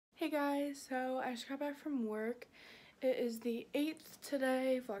Hey guys, so I just got back from work. It is the 8th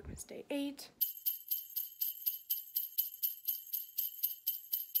today, Vlogmas day 8.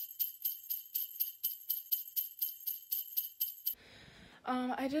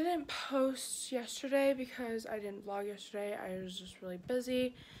 I didn't post yesterday because I didn't vlog yesterday. I was just really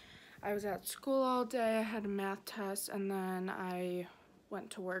busy. I was at school all day. I had a math test and then I went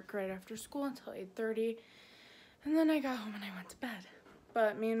to work right after school until 8:30. And then I got home and I went to bed.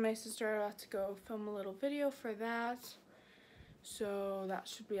 But me and my sister are about to go film a little video for that. So that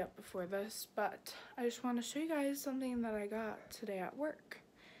should be up before this. But I just want to show you guys something that I got today at work.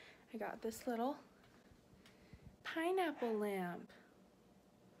 I got this little pineapple lamp.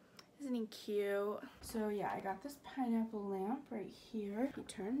 Isn't he cute? So yeah, I got this pineapple lamp right here. He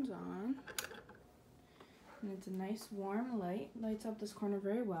turns on. And it's a nice warm light. Lights up this corner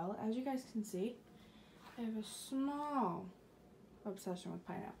very well. As you guys can see, I have a small obsession with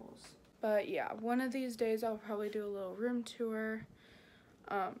pineapples. But yeah, one of these days I'll probably do a little room tour.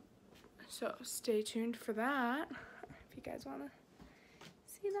 So stay tuned for that if you guys want to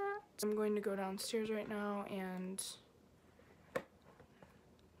see that. I'm going to go downstairs right now and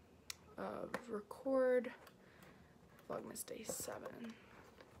record Vlogmas day 7.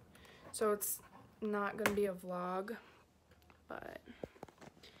 So it's not going to be a vlog, but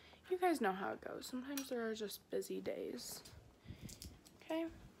you guys know how it goes. Sometimes there are just busy days. Okay,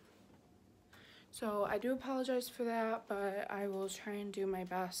 so I do apologize for that, but I will try and do my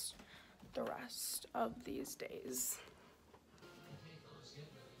best the rest of these days.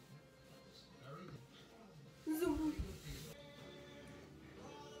 Zoom.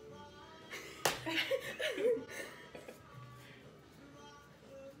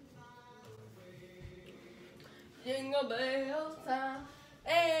 Jingle bells time,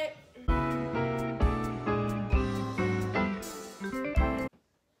 hey.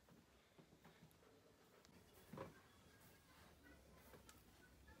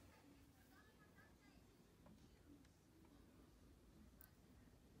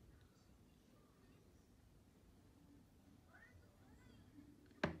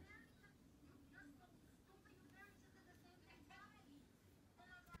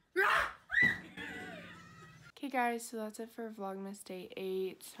 Okay guys, so that's it for Vlogmas day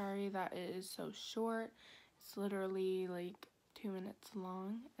 8. Sorry that it is so short. It's literally like 2 minutes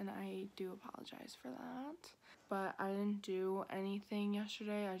long and I do apologize for that. But I didn't do anything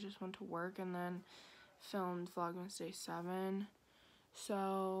yesterday. I just went to work and then filmed Vlogmas day 7.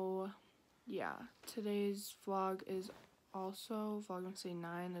 So yeah, today's vlog is also, Vlogmas day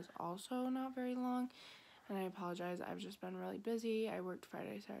 9 is also not very long. And I apologize, I've just been really busy. I worked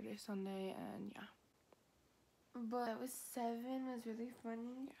Friday, Saturday, Sunday, and yeah. But that was 7 was really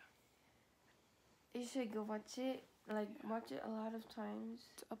funny. Yeah. You should go watch it. Like, watch it a lot of times.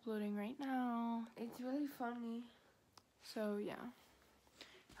 It's uploading right now. It's really funny. So, yeah.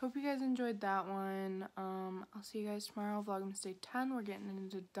 Hope you guys enjoyed that one. I'll see you guys tomorrow. Vlogmas day 10. We're getting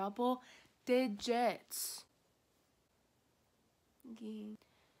into double digits. Okay.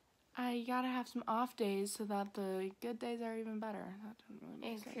 I gotta have some off days so that the good days are even better. That doesn't really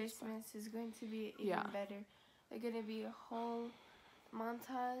make sense. And Christmas is going to be even better. There's going to be a whole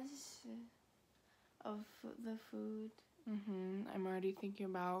montage of the food. I'm already thinking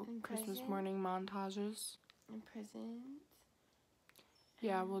about Christmas morning montages. And presents.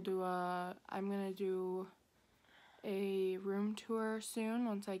 Yeah, we'll do I'm gonna do a room tour soon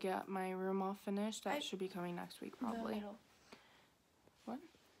once I get my room all finished. That should be coming next week probably. What?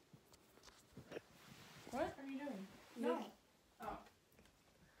 What are you doing? No. Oh.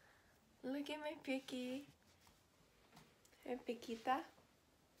 Look at my picky. Hey, Pequita.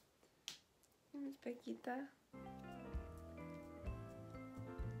 Miss Pequita.